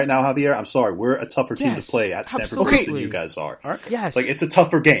playing right now, Javier, I'm sorry, we're a tougher team to play at Stamford Bridge than you guys are. Yes. It's a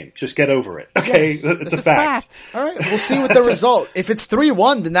tougher game. Just get over it. Okay, it's a fact. All right, we'll see what the result. If it's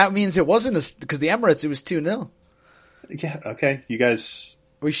 3-1, then that means it wasn't because the Emirates it was 2-0. Yeah. Okay, you guys.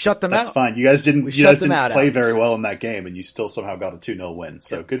 We shut them out. That's fine. You guys didn't play Alex. very well in that game, and you still somehow got a 2-0 win.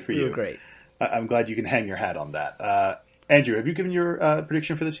 So good for you. You were great. I'm glad you can hang your hat on that. Andrew, have you given your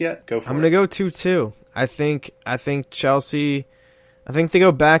prediction for this yet? Go for it. I'm going to go 2-2. I think Chelsea. I think they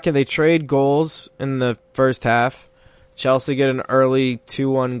go back and they trade goals in the first half. Chelsea get an early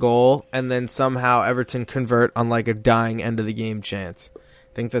 2-1 goal, and then somehow Everton convert on a dying end of the game chance.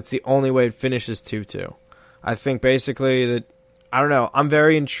 I think that's the only way it finishes 2-2. I think basically that. I don't know. I'm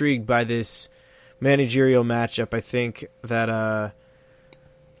very intrigued by this managerial matchup. I think that I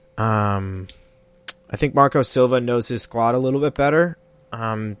think Marco Silva knows his squad a little bit better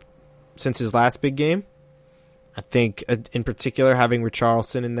since his last big game. I think, in particular, having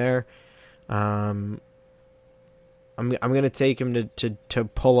Richarlison in there, I'm going to take him to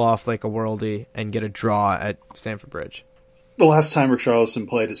pull off a worldie and get a draw at Stamford Bridge. The last time Richarlison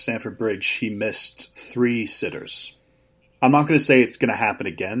played at Stamford Bridge, he missed 3 sitters. I'm not going to say it's going to happen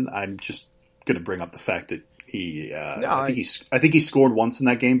again. I'm just going to bring up the fact that I think he scored once in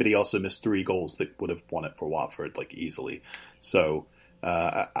that game, but he also missed 3 goals that would have won it for Watford easily. So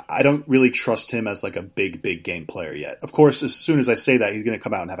I don't really trust him as a big game player yet. Of course, as soon as I say that, he's going to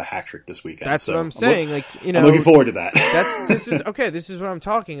come out and have a hat trick this weekend. That's what I'm saying. I'm looking forward to that. This is what I'm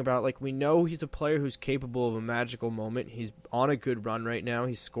talking about. We know he's a player who's capable of a magical moment. He's on a good run right now.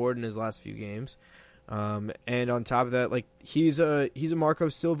 He's scored in his last few games. And on top of that, he's a Marco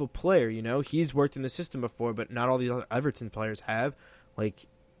Silva player, he's worked in the system before, but not all the other Everton players have.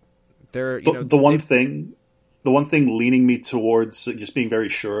 They're the one thing leaning me towards just being very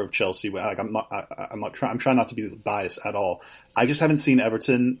sure of Chelsea. I'm trying not to be biased at all. I just haven't seen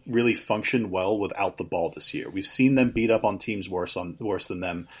Everton really function well without the ball this year. We've seen them beat up on teams worse than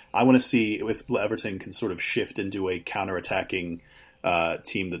them. I want to see if Everton can sort of shift into a counterattacking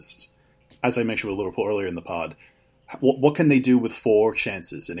team that's, as I mentioned with Liverpool earlier in the pod, what can they do with 4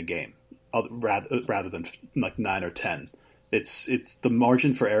 chances in a game rather than 9 or 10? It's the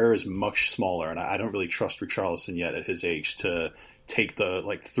margin for error is much smaller, and I don't really trust Richarlison yet at his age to take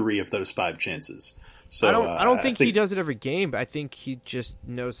the 3 of those 5 chances. So I don't think he does it every game, but I think he just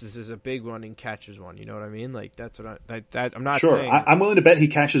knows this is a big one and catches one. You know what I mean? Like that's what I'm not sure. saying. I'm willing to bet he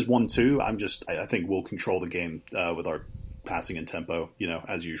catches one too. I think we'll control the game with our passing and tempo,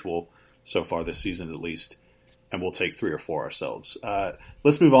 as usual so far this season at least, and we'll take 3 or 4 ourselves.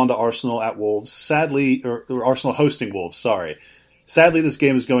 Let's move on to Arsenal at Wolves. Sadly, or Arsenal hosting Wolves. Sorry. Sadly, this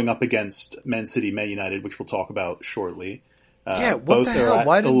game is going up against Man City, Man United, which we'll talk about shortly. What both the are hell? at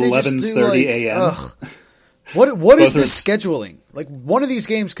Why didn't they just do 11:30 a.m. Ugh. What is this scheduling? Like, one of these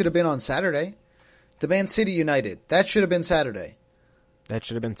games could have been on Saturday. The Man City United. That should have been Saturday. That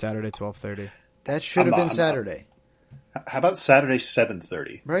should have been Saturday, 12:30. That should have been Saturday. How about Saturday,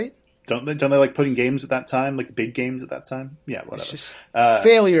 7:30? Right? Don't they like putting games at that time, like the big games at that time? Yeah, whatever. It's just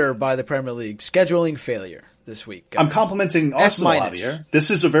failure by the Premier League. Scheduling failure this week, guys. I'm complimenting Arsenal, F-. Javier. This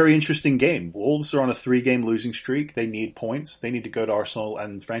is a very interesting game. Wolves are on a 3-game losing streak. They need points. They need to go to Arsenal,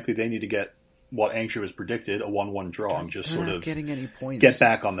 and frankly, they need to get what Andrew has predicted, a 1-1 draw, and just They're sort not of getting any points. get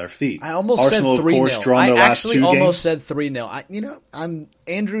back on their feet. I almost Arsenal, said 3-0. of course, drawn their I last actually 2 almost games. said 3-0. I'm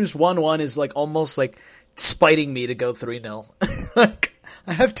Andrew's 1-1 is like almost like spiting me to go 3-0. Like,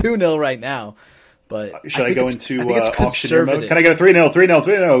 I have 2-0 right now. But Should I go into I think it's auctioneer conservative. mode? Can I get a 3-0, 3-0,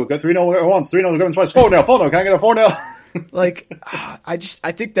 3-0? Go 3-0 once, 3-0 going twice, 4-0, 4-0. Can I get a 4-0? Like, I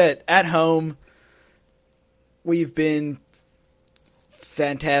think that at home we've been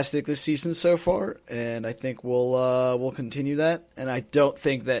fantastic this season so far, and I think we'll continue that. And I don't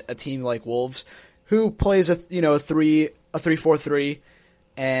think that a team like Wolves, who plays a 3-4-3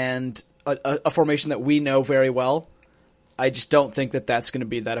 and a formation that we know very well, I just don't think that that's going to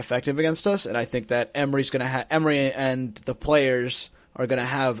be that effective against us. And I think that Emery and the players are going to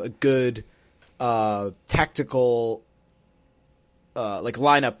have a good tactical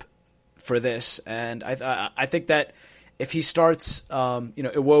lineup for this. And I think that if he starts,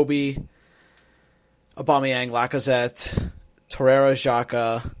 Iwobi, Aubameyang, Lacazette, Torreira,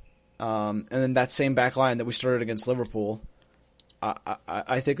 Xhaka, and then that same back line that we started against Liverpool,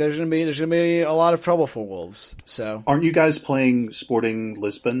 I think there's gonna be a lot of trouble for Wolves. So, aren't you guys playing Sporting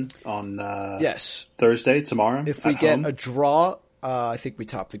Lisbon on yes, Thursday tomorrow? If we get a draw, I think we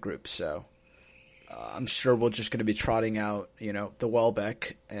top the group. So I'm sure we're just going to be trotting out, the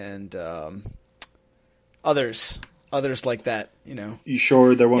Welbeck and others like that. You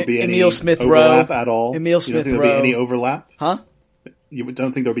sure there won't be any Emile overlap at all? Emile You don't think Smith-Rowe. there'll be any overlap? Huh? You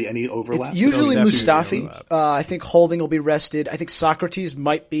don't think there'll be any overlap? It's usually definitely Mustafi. overlap. I think Holding will be rested. I think Socrates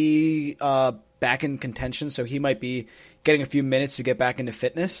might be back in contention, so he might be getting a few minutes to get back into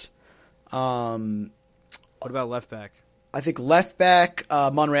fitness. What about left back? I think left back,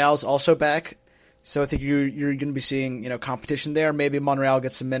 Monreal's also back. So I think you're going to be seeing, competition there. Maybe Monreal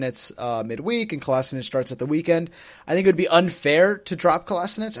gets some minutes midweek and Kolasinac starts at the weekend. I think it would be unfair to drop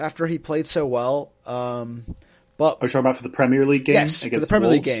Kolasinac after he played so well. But Are you talking about for the Premier League game? Yes, for the against Premier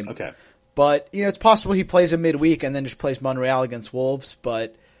League Wolves? game. Okay. But, it's possible he plays a midweek and then just plays Monreal against Wolves.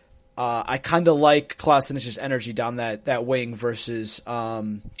 But I kind of like Kolasinac's energy down that wing versus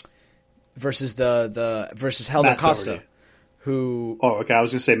Helder Matt Costa. Doherty. Who I was going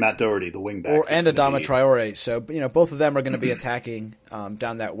to say Matt Doherty, the wingback. and Adama Traore. So, both of them are going to be attacking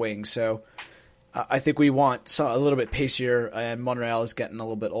down that wing. So, I think we want a little bit pacier, and Monreal is getting a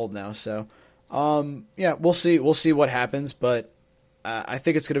little bit old now. So, we'll see. We'll see what happens, but I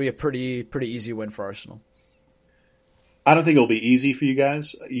think it's going to be a pretty easy win for Arsenal. I don't think it'll be easy for you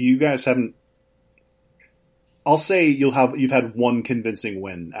guys. You guys haven't. I'll say you've had one convincing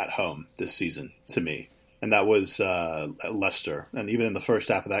win at home this season to me. And that was Leicester. And even in the first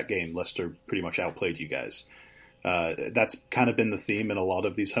half of that game, Leicester pretty much outplayed you guys. That's kind of been the theme in a lot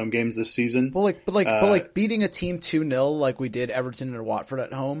of these home games this season. But beating a team 2-0 like we did Everton and Watford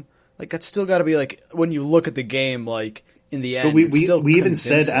at home, that's still got to be when you look at the game, in the end. But it's still we even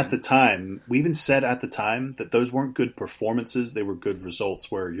said convincing. at the time that those weren't good performances; they were good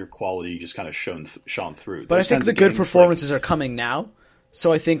results where your quality just kind of shone through. But Those I think kinds the of good games, performances are coming now.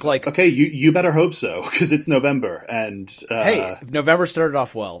 So I think okay, you better hope so because it's November and hey, if November started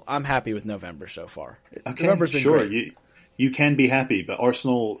off well, I'm happy with November so far. Okay, November's been sure. great. You can be happy, but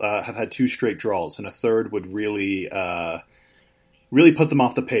Arsenal have had 2 straight draws, and a third would really put them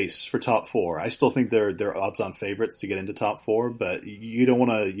off the pace for top 4. I still think they're odds-on favorites to get into top 4, but you don't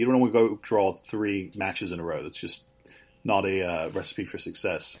want to go draw 3 matches in a row. That's just not a recipe for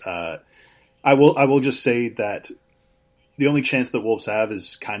success. I will just say that the only chance that Wolves have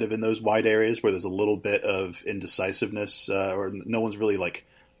is kind of in those wide areas where there's a little bit of indecisiveness, or no one's really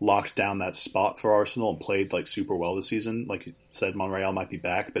locked down that spot for Arsenal and played super well this season. Like you said, Monreal might be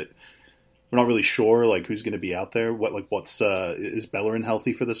back, but we're not really sure like who's going to be out there. Is Bellerin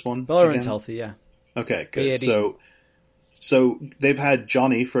healthy for this one? Bellerin's again? healthy, yeah. Okay, good. So they've had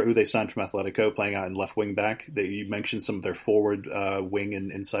Johnny, who they signed from Atletico, playing out in left wing back. You mentioned some of their forward wing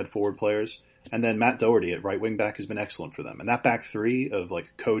and inside forward players. And then Matt Doherty at right wing back has been excellent for them. And that back three of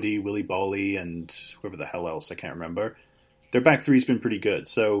like Cody, Willy Bolly, and whoever the hell else, I can't remember. Their back three's been pretty good.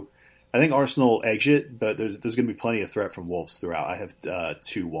 So I think Arsenal edge it, but there's going to be plenty of threat from Wolves throughout. I have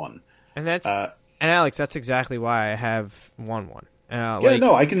 2-1. And that's and Alex, that's exactly why I have 1-1.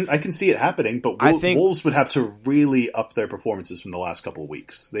 I can see it happening, but I think Wolves would have to really up their performances from the last couple of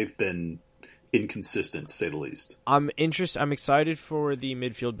weeks. They've been inconsistent, to say the least. I'm excited for the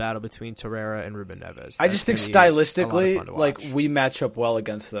midfield battle between Torreira and Ruben Neves. I just think stylistically, like, we match up well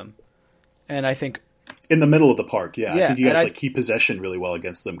against them, and I think in the middle of the park, I think you guys keep possession really well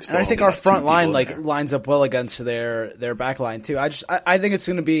against them. And I think our front line lines up well against their back line too. I think it's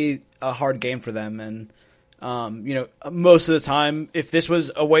going to be a hard game for them, and most of the time, if this was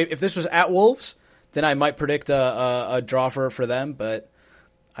at Wolves, then I might predict a draw for them, but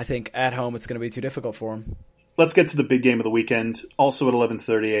I think at home it's going to be too difficult for them. Let's get to the big game of the weekend. Also at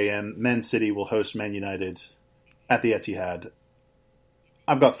 11:30 a.m., Man City will host Man United at the Etihad.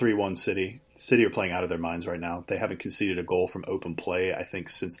 I've got 3-1 City. City are playing out of their minds right now. They haven't conceded a goal from open play, I think,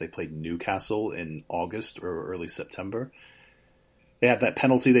 since they played Newcastle in August or early September. They had that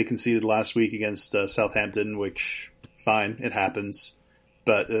penalty they conceded last week against Southampton, which, fine, it happens.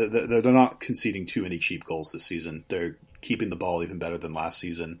 But they're not conceding too many cheap goals this season. They're keeping the ball even better than last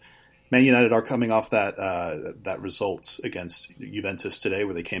season. Man United are coming off that result against Juventus today,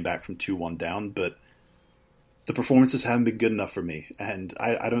 where they came back from 2-1 down, but the performances haven't been good enough for me, and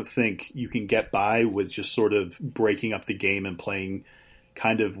I don't think you can get by with just sort of breaking up the game and playing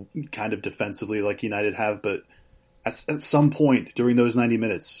kind of defensively like United have. But at some point during those 90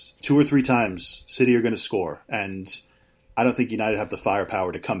 minutes, 2 or 3 times, City are going to score, and I don't think United have the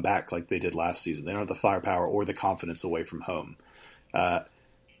firepower to come back like they did last season. They don't have the firepower or the confidence away from home.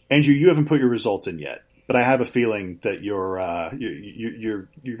 Andrew, you haven't put your results in yet, but I have a feeling that you're going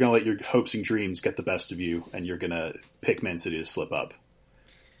to let your hopes and dreams get the best of you, and you're going to pick Man City to slip up.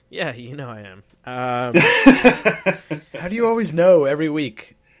 Yeah, I am. How do you always know every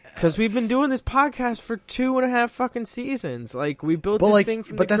week? Because we've been doing this podcast for 2.5 fucking seasons. Like, we built this thing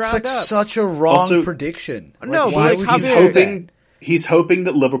from the ground up. But that's such a wrong prediction. No, why would you say that? He's hoping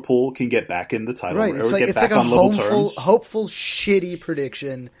that Liverpool can get back in the title. Right, it's like a hopeful, shitty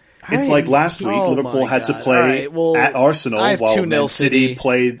prediction. It's like last week, Liverpool had to play at Arsenal while Man City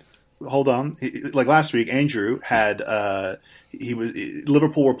played. Hold on, like last week, Andrew had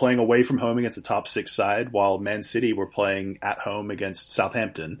Liverpool were playing away from home against a top 6 side, while Man City were playing at home against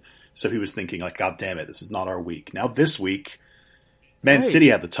Southampton. So he was thinking, like, God damn it, this is not our week. Now this week, Man City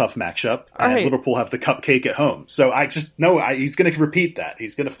have the tough matchup, and Liverpool have the cupcake at home. So I just know he's going to repeat that.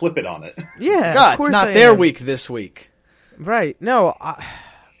 He's going to flip it on it. Yeah, God, it's not their week this week. Right? No,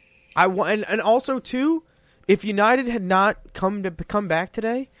 I want, and also too, if United had not come back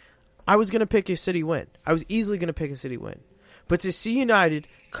today, I was going to pick a City win. I was easily going to pick a City win, but to see United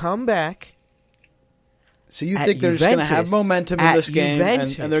come back. So you think they're just going to have momentum in this game,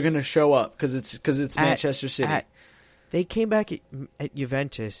 and they're going to show up because it's Manchester City. They came back at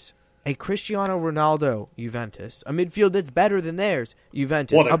Juventus, a Cristiano Ronaldo Juventus, a midfield that's better than theirs,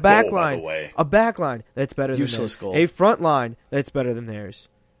 Juventus, what a back goal, line, by the way. a back line that's better Useless than theirs, goal. a front line that's better than theirs.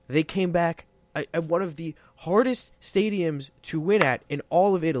 They came back at one of the hardest stadiums to win at in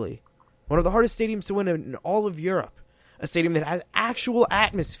all of Italy, one of the hardest stadiums to win in all of Europe, a stadium that has actual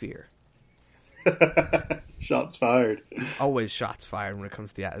atmosphere. Shots fired. Always shots fired when it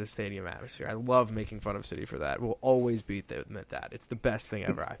comes to the stadium atmosphere. I love making fun of City for that. We'll always beat them at that. It's the best thing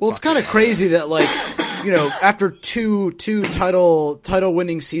ever. Well, it's kind of crazy that, like, after two title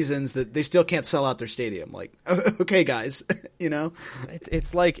winning seasons, that they still can't sell out their stadium. Like, okay, guys,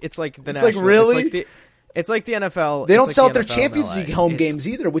 it's like the it's national, like really. It's like the NFL. They don't sell out their Champions League home games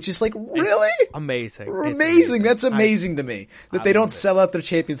either, which is like, really? Amazing. Amazing. That's amazing to me that they don't sell out their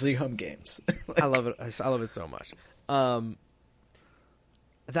Champions League home games. I love it. I love it so much. I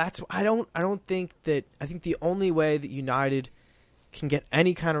think the only way that United can get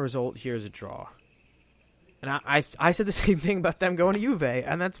any kind of result here is a draw. And I said the same thing about them going to Juve,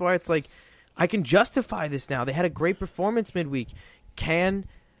 and that's why it's like I can justify this now. They had a great performance midweek. Can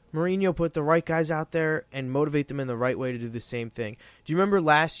Mourinho put the right guys out there and motivate them in the right way to do the same thing? Do you remember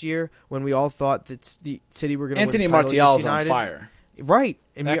last year when we all thought that the City were going to Anthony win the title Martial's against United? on fire. Right.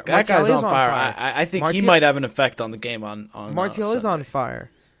 And that guy's on fire. I think he might have an effect on the game. Martial is on fire.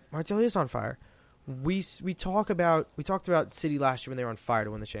 Martial is on fire. we talked about City last year when they were on fire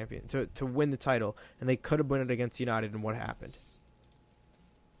to win the to win the title, and they could have won it against United, and what happened?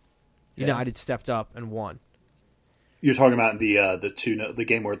 Yeah. United stepped up and won. You're talking about the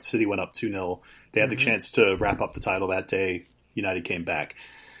game where the City went up 2-0. They had the chance to wrap up the title that day. United came back.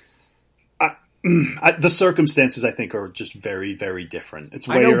 The circumstances, I think, are just very, very different. It's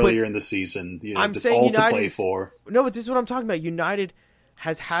way earlier in the season. It's all to play for. No, but this is what I'm talking about. United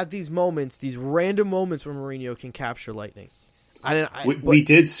has had these moments, these random moments where Mourinho can capture lightning. We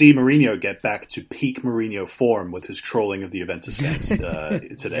did see Mourinho get back to peak Mourinho form with his trolling of the Juventus fans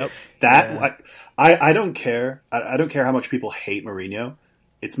today. Yep. I don't care. I don't care how much people hate Mourinho.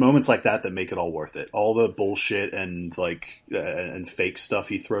 It's moments like that that make it all worth it. All the bullshit and and fake stuff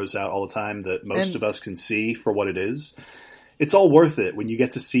he throws out all the time that most of us can see for what it is. It's all worth it when you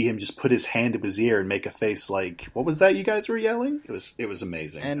get to see him just put his hand to his ear and make a face like, "What was that you guys were yelling?" It was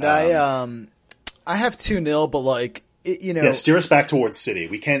amazing. And I have 2-0, but yeah, steer us back towards City.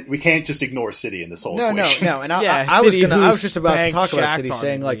 We can't just ignore City in this whole equation. No. And I was just about to talk about City,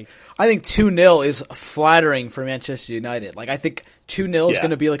 saying I think 2-0 is flattering for Manchester United. I think 2-0 is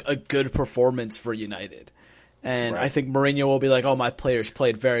going to be a good performance for United, and I think Mourinho will be like, "Oh, my players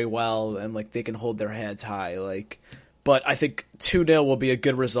played very well, and they can hold their heads high." But I think 2-0 will be a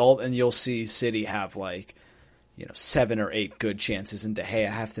good result, and you'll see City have 7 or 8 good chances, and De Gea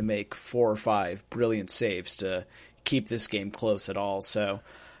have to make 4 or 5 brilliant saves to keep this game close at all. So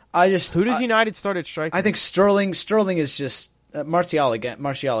who does United start at striker? I think Sterling is just Martial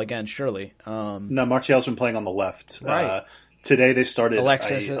again, surely. No, Martial's been playing on the left. Right. Today they started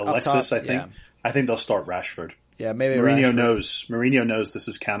Alexis, I think. Yeah. I think they'll start Rashford. Yeah, maybe Mourinho Rashford. Mourinho knows this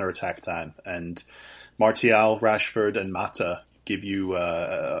is counterattack time, and Martial, Rashford, and Mata give you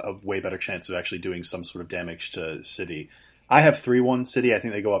a way better chance of actually doing some sort of damage to City. I have 3-1 City. I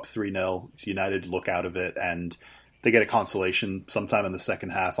think they go up 3-0. United look out of it, and they get a consolation sometime in the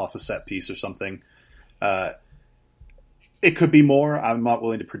second half off a set piece or something. It could be more. I'm not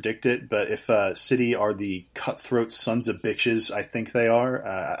willing to predict it, but if City are the cutthroat sons of bitches I think they are,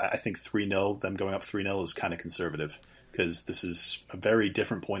 I think 3-0, them going up 3-0 is kind of conservative, because this is a very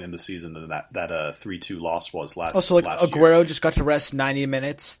different point in the season than that 3-2 loss was last year. Aguero just got to rest 90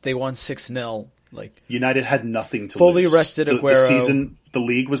 minutes. They won 6-0. United had nothing to fully lose. Rested Aguero. The season, the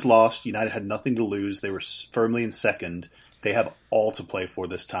league was lost. United had nothing to lose. They were firmly in second. They have all to play for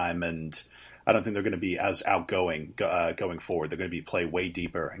this time, and I don't think they're going to be as outgoing going forward. They're going to play way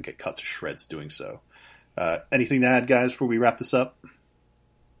deeper and get cut to shreds doing so. Anything to add, guys, before we wrap this up?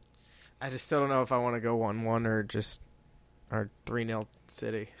 I just still don't know if I want to go 1-1 or 3-0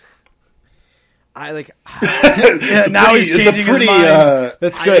 City. Now he's changing his mind.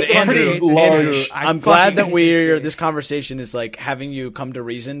 That's good, Andrew. I'm glad that this conversation is having you come to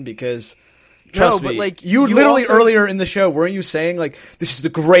reason, because trust me, you literally also, earlier in the show, weren't you saying this is the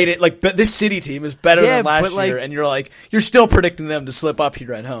greatest? This City team is better than last year, and you're still predicting them to slip up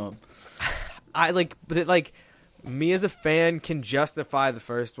here at home. Me as a fan can justify the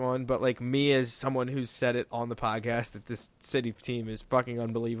first one, but me as someone who's said it on the podcast that this City team is fucking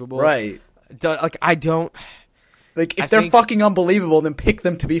unbelievable, right? I don't. If they're fucking unbelievable, then pick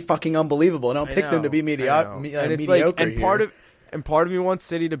them to be fucking unbelievable. And don't pick them to be mediocre. And part of me wants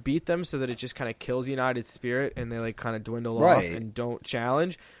City to beat them so that it just kind of kills United's spirit and they kind of dwindle off and don't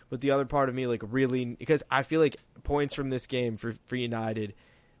challenge. But the other part of me really, because I feel like points from this game for United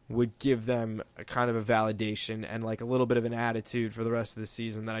would give them a kind of a validation and a little bit of an attitude for the rest of the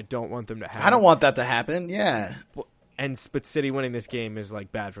season that I don't want them to have. I don't want that to happen. Yeah. But City winning this game is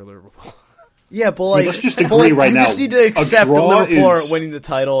bad for Liverpool. Yeah, but let's just agree right now. You just need to accept that Liverpool aren't winning the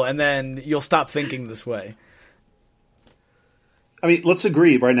title, and then you'll stop thinking this way. I mean, let's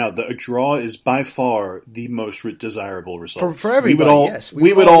agree right now that a draw is by far the most desirable result for everybody.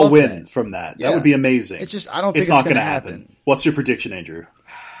 We would all win from that. Yeah. That would be amazing. It's just I don't think it's not going to happen. What's your prediction, Andrew?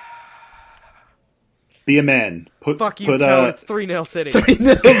 Be a man. Fuck you, Joe. It's 3-0 City.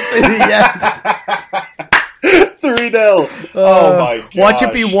 3-0 City. Yes. 3-0. Oh my god! Watch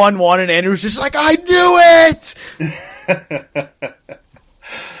it be 1-1, and Andrew's just I knew it.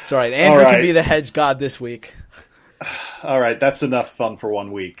 It's all right. Andrew can be the hedge god this week. All right, that's enough fun for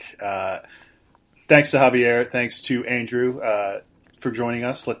 1 week. Thanks to Javier. Thanks to Andrew for joining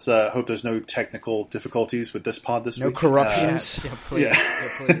us. Let's hope there's no technical difficulties with this pod this week. No corruptions. Please.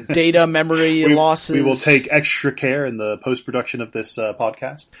 Data, memory losses. We will take extra care in the post-production of this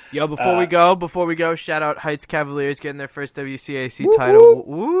podcast. Yo, before we go, shout out Heights Cavaliers getting their first WCAC title.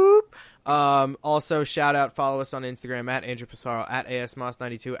 Whoop. Also, shout out, follow us on Instagram at Andrew Pissarro, at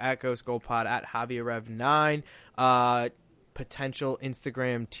ASMoss92, at Ghost Gold Pod, at JavierRev9. potential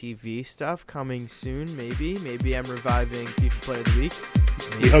Instagram TV stuff coming soon. Maybe I'm reviving FIFA Player of the Week.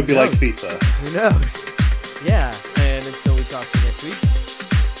 We hope you like FIFA. Who knows? Yeah, and until we talk to you next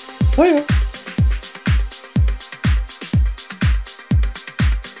week. Bye.